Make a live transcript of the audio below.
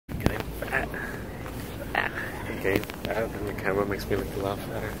okay. And the camera makes me look a lot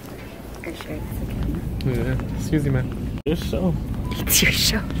fatter. Are you sure it's a camera? Yeah, excuse me, man. Your show. It's your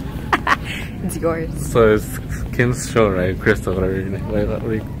show. It's yours. So it's Kim's show, right? Crystal,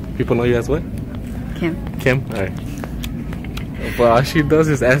 whatever. People know you as what? Kim. Kim? Alright. But all she does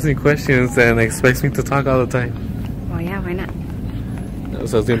is ask me questions and expects me to talk all the time. Well, yeah, why not?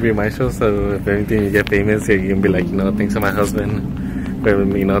 So it's gonna be my show, so if anything you get famous, you're gonna be like, you know, thanks to my husband. For,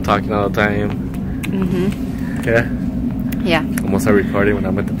 you know, talking all the time. Mm-hmm. Yeah? Yeah. I'm gonna start recording when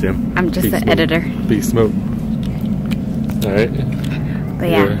I'm at the gym. I'm just the editor. Big smoke. Alright. But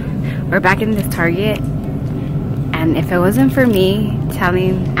yeah, we're back in this Target. And if it wasn't for me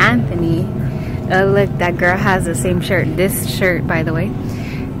telling Anthony, oh look, that girl has the same shirt, this shirt by the way,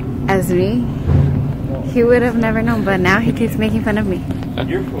 as me, he would have never known. But now he keeps making fun of me.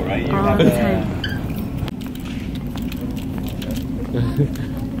 You're cool, right? You're all the time.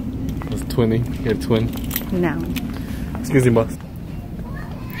 That's twinning. You're a twin. No. Excuse me, boss.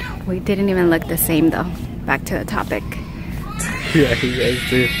 We didn't even look the same though. Back to the topic. Yeah, you guys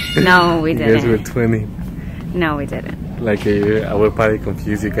did. No, we You didn't. guys were twinning. No, we didn't. Like, I would probably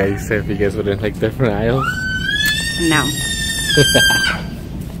confuse you guys if you guys were in like different aisles. No.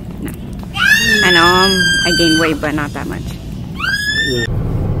 No. I know I gained weight, but not that much.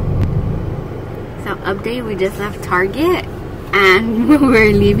 So, update, we just left Target. And when we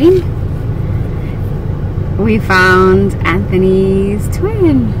were leaving, we found Anthony's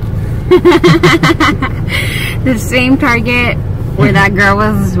twin. The same Target where that girl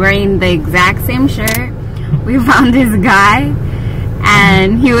was wearing the exact same shirt. We found this guy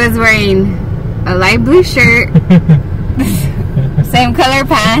and he was wearing a light blue shirt, same color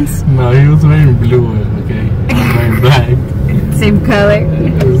pants. No, he was wearing blue, okay? I was wearing black. Same color.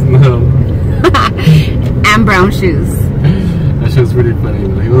 No. And brown shoes. That shit was really funny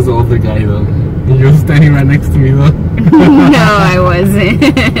though. He was an older guy though. He was standing right next to me though. No, I wasn't.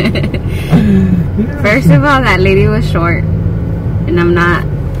 First of all, that lady was short. And I'm not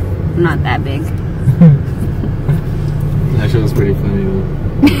that big. That shit was pretty funny though.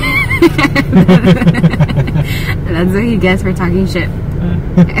 That's what he gets for talking shit.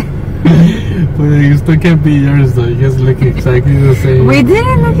 But you still can't be yours though. You guys look exactly the same. We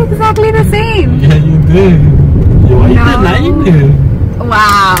didn't look exactly the same. Yeah, you did. Why you denying it?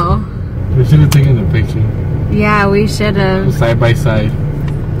 Wow. We should have taken a picture. Yeah, we should have. Side by side.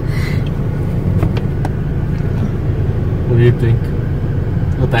 What do you think?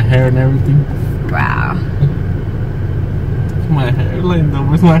 With the hair and everything? Wow. My hairline though.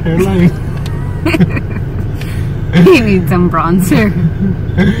 Where's my hairline? He needs some bronzer.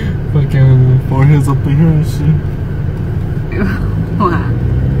 Fucking forehead's up in here and shit. Wow.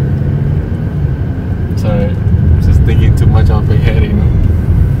 Sorry. Just thinking too much on big head, you know.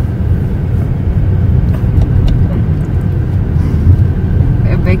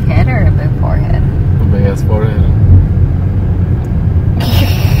 A big head or a big forehead? A big ass forehead.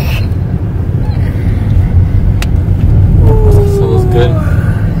 So it's good.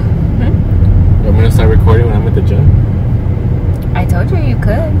 You want me to start recording when I'm at the gym? I told you you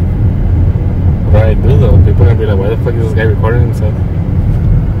could. What I do though, people are gonna be like, why the fuck is this guy recording himself?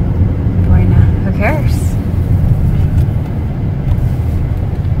 Why not? Who cares?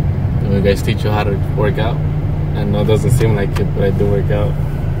 You guys teach you how to work out? I know it doesn't seem like it, but I do work out.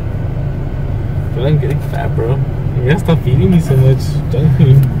 But I'm getting fat, bro. You gotta stop feeding me so much. Don't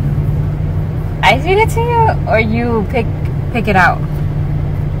you? I feed it to you, or you pick it out?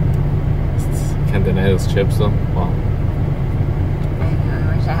 Can't deny those chips though. Wow. I know,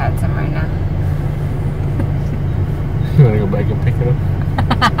 I wish I had some right now. You wanna go back and pick it up?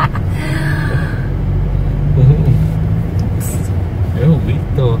 Ew, weak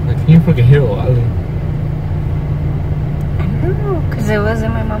though. I can't fucking hear a wallet. I don't know, because it was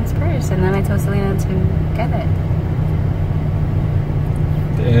in my mom's purse, and then I told Selena to get it.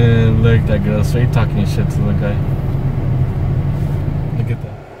 And look, that girl straight talking shit to the guy. Look at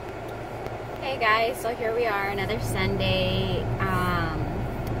that. Hey guys, so here we are, another Sunday.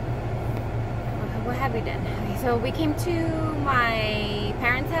 What have we done? Okay, so we came to my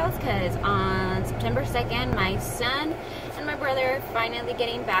parents' house because on September 2nd, my son and my brother are finally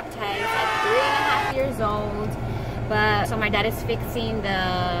getting baptized at 3.5 years old. But so my dad is fixing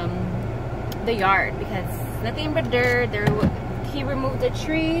the yard because nothing but dirt. He removed a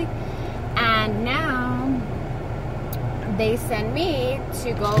tree, and now they send me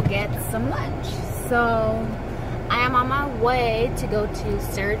to go get some lunch. So I am on my way to go to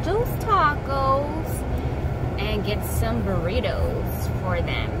Sergio's Tacos and get some burritos for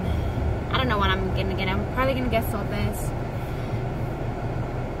them. I don't know what I'm gonna get. I'm probably gonna get sopes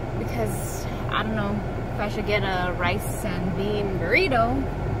because I don't know if I should get a rice and bean burrito,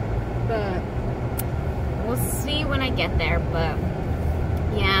 but we'll see when I get there. But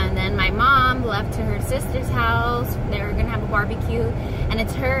yeah, and then my mom left to her sister's house. They were gonna have a barbecue, and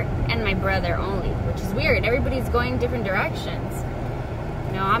it's her and my brother only, which is weird. Everybody's going different directions.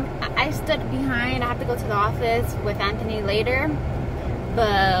 You know, I stood behind. I have to go to the office with Anthony later,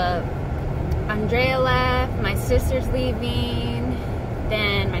 but Andrea left. My sister's leaving.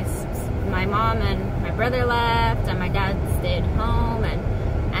 Then my mom and my brother left, and my dad stayed home, and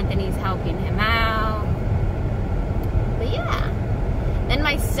Anthony's helping him out. But yeah. Then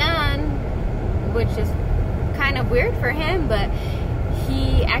my son, which is kind of weird for him, but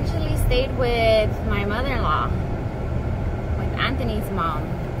he actually stayed with my mother-in-law, with Anthony's mom.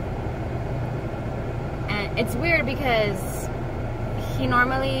 And it's weird because he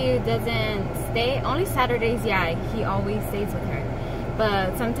normally doesn't stay, only Saturdays, yeah, he always stays with her.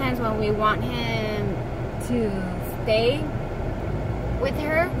 But sometimes when we want him to stay with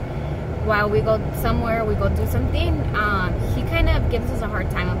her, while we go somewhere, we go do something, he kind of gives us a hard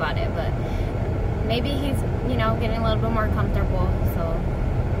time about it, but maybe he's, you know, getting a little bit more comfortable, so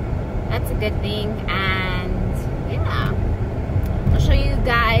that's a good thing. And yeah, I'll show you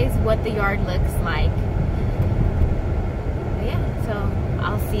guys what the yard looks like. But yeah, so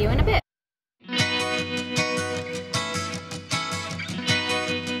I'll see you in a bit.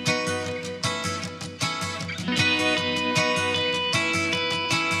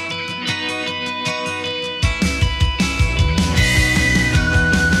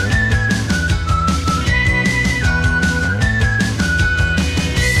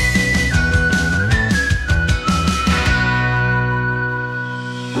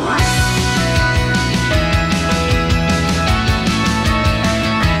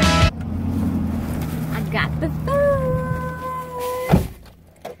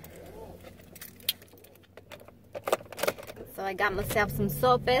 So I got myself some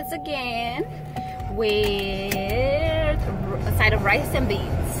sopes again with a side of rice and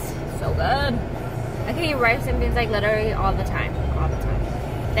beans. So good. I can eat rice and beans like literally all the time.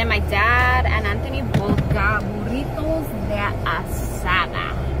 Then my dad and Anthony both got burritos de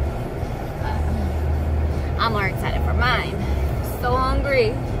asada. I'm more excited for mine. So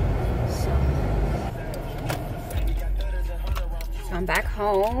hungry. So I'm back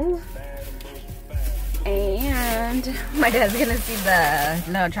home. And my dad's gonna see the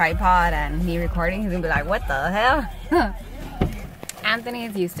little tripod and me recording. He's gonna be like, what the hell? Anthony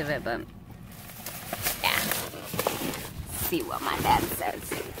is used to it, but yeah. See what my dad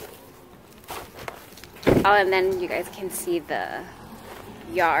says. Oh, and then you guys can see the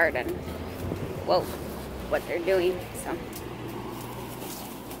yard and, whoa, what they're doing, so.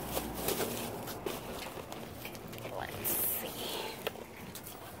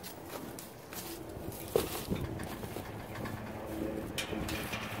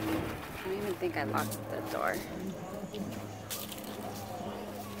 I think I locked the door.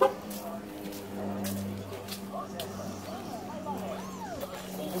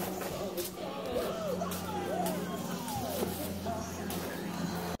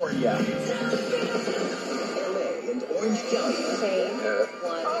 Yeah. LA and Orange County. Okay.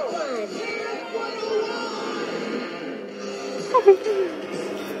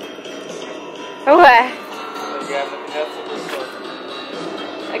 What?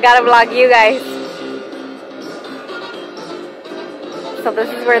 I gotta vlog you guys. So this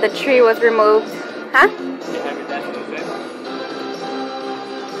is where the tree was removed. Huh?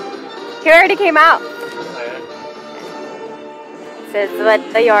 He already came out. This is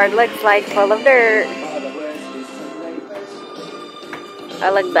what the yard looks like, full of dirt. I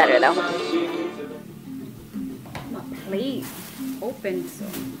look better though. My plate open, so.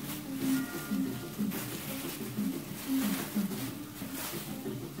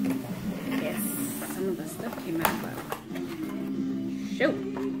 Yes, some of the stuff came out, but shoot.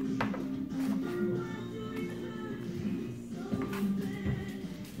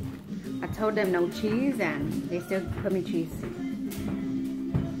 I told them no cheese and they still put me cheese.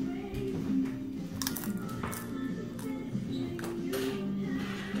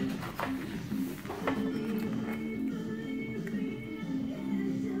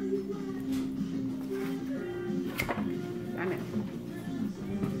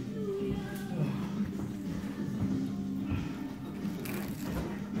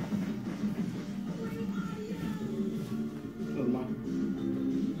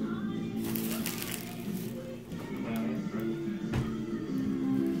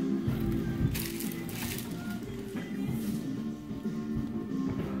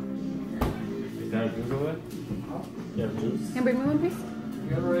 You have juice? Can you bring me one, please? You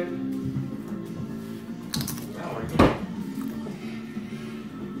got it right.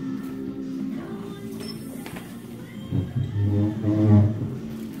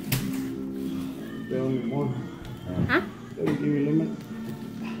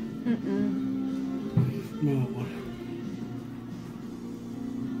 No water.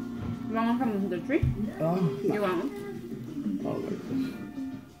 You want one from the tree? Oh, no. You want one? Oh, like this.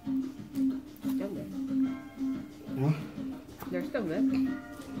 Still good. Huh? They're still good.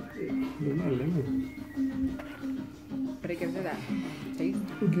 They're not lemon. But it gives it that taste.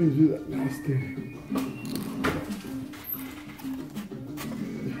 Who gives you that nasty?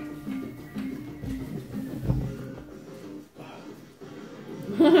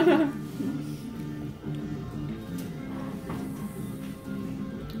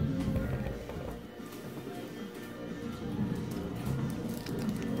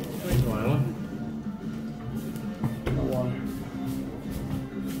 No water.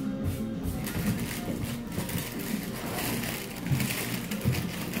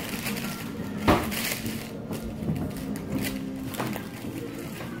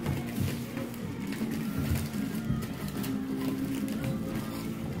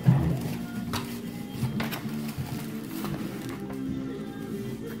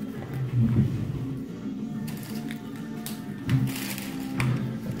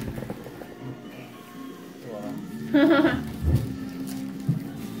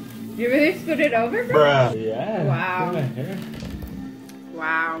 You really scooted over, bro? Bruh. Yeah. Wow. Look at my hair.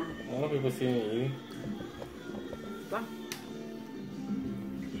 Wow. A lot of people see me eating. Wow.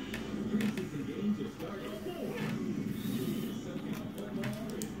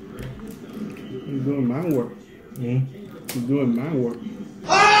 You're doing man work. Mm. You're doing man work.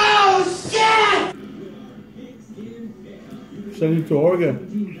 Oh, shit! Send you to Oregon.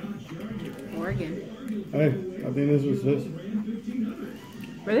 Oregon. Hey, I think this was this.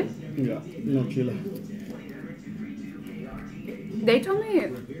 Really? Yeah, no Chile. They told me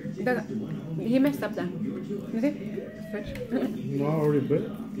that he messed up then. You see? Switch. No, I already bit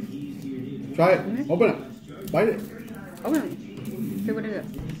it. Try it. Open it. Bite it. Open it. See what it is.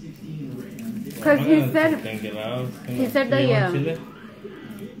 Because he said, he said that, yeah. Here.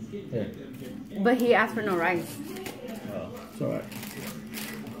 But he asked for no rice. Oh, It's alright.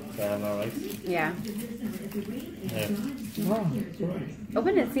 so I have no rice. Yeah. Yeah. No, it's alright.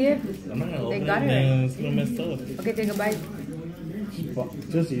 Open it, see if I'm not gonna they open got it. it. Man, it's gonna mess up. Okay, take a bite.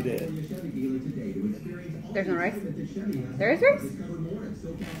 Just eat it. There's no rice. There is rice?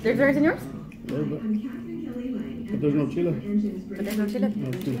 There's rice in yours? A little bit. But there's no Chile. But there's no chili.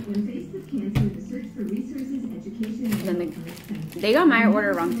 No Chile. Then they got my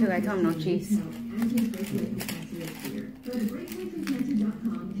order wrong too. I told them no cheese.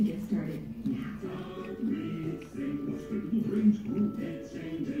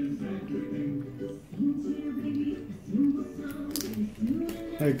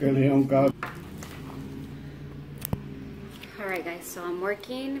 Hey, que león, cabrón. Alright guys, so I'm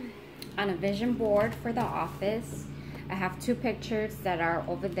working on a vision board for the office. I have 2 pictures that are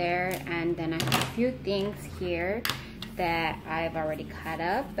over there, and then I have a few things here that I've already cut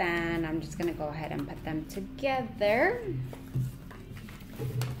up, and I'm just gonna go ahead and put them together.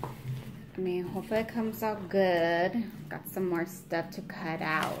 I mean, hopefully it comes out good. Got some more stuff to cut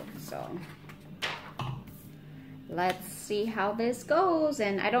out, so let's see how this goes.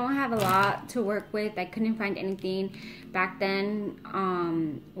 And I don't have a lot to work with. I couldn't find anything back then.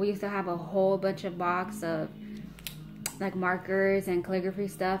 We used to have a whole bunch of box of like markers and calligraphy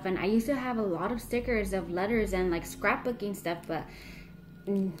stuff, and I used to have a lot of stickers of letters and like scrapbooking stuff, but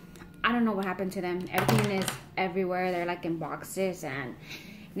I don't know what happened to them. Everything is everywhere. They're like in boxes, and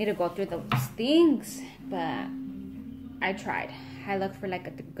I need to go through those things, but I tried. I looked for like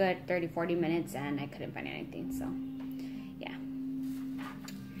a good 30-40 minutes and I couldn't find anything, so yeah,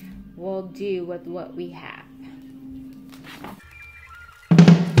 we'll do with what we have.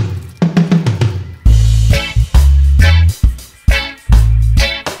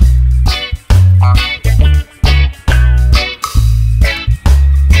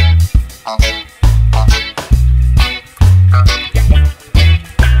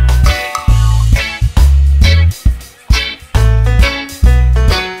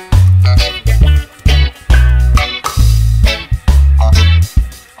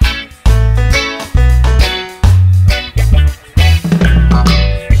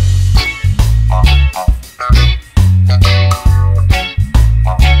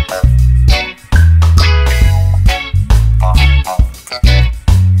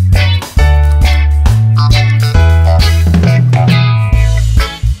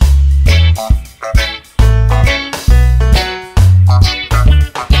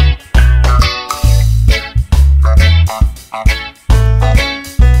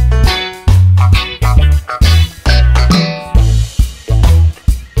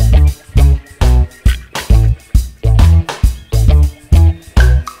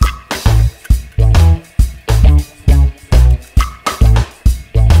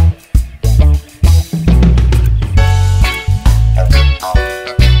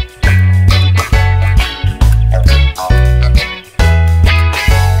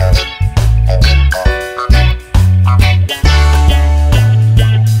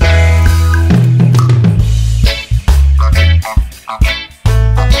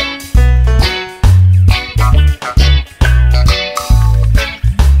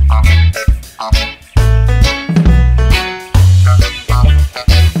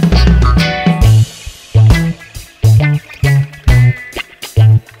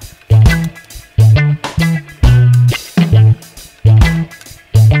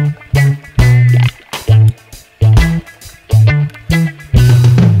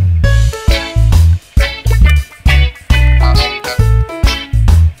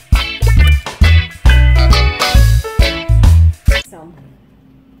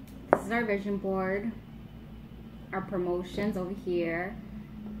 our vision board. Our promotions over here.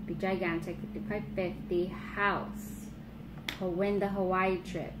 Be gigantic. 5550 house. He'll win the Hawaii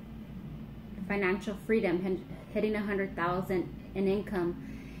trip. Financial freedom. Hitting 100,000 in income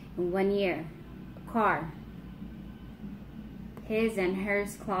in 1 year. Car. His and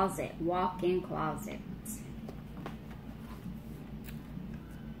hers closet. Walk-in closet.